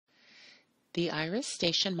The IRIS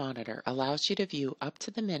station monitor allows you to view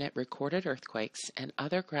up-to-the-minute recorded earthquakes and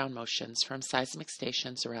other ground motions from seismic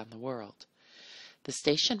stations around the world. The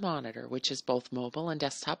station monitor, which is both mobile and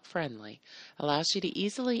desktop friendly, allows you to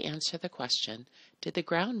easily answer the question, "Did the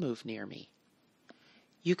ground move near me?"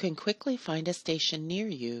 You can quickly find a station near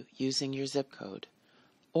you using your zip code,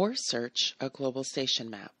 or search a global station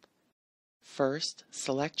map. First,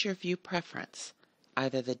 select your view preference,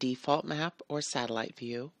 either the default map or satellite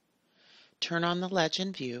view. Turn on the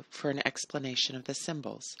legend view for an explanation of the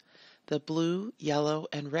symbols. The blue, yellow,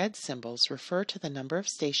 and red symbols refer to the number of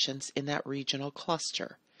stations in that regional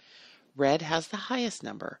cluster. Red has the highest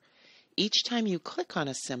number. Each time you click on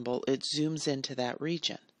a symbol, it zooms into that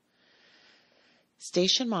region.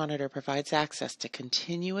 Station Monitor provides access to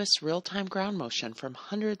continuous real-time ground motion from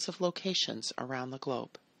hundreds of locations around the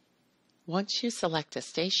globe. Once you select a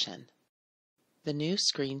station, the new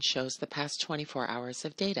screen shows the past 24 hours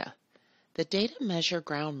of data. The data measure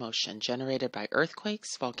ground motion generated by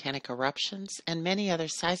earthquakes, volcanic eruptions, and many other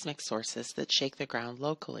seismic sources that shake the ground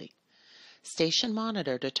locally. Station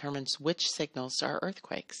Monitor determines which signals are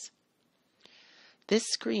earthquakes. This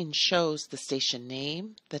screen shows the station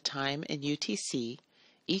name, the time, and UTC.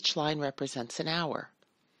 Each line represents an hour.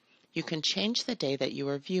 You can change the day that you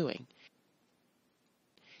are viewing.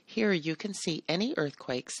 Here you can see any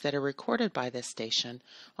earthquakes that are recorded by this station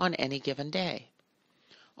on any given day.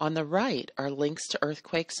 On the right are links to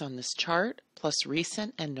earthquakes on this chart, plus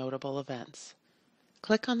recent and notable events.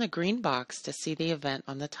 Click on the green box to see the event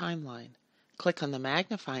on the timeline. Click on the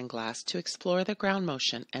magnifying glass to explore the ground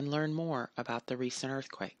motion and learn more about the recent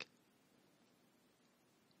earthquake.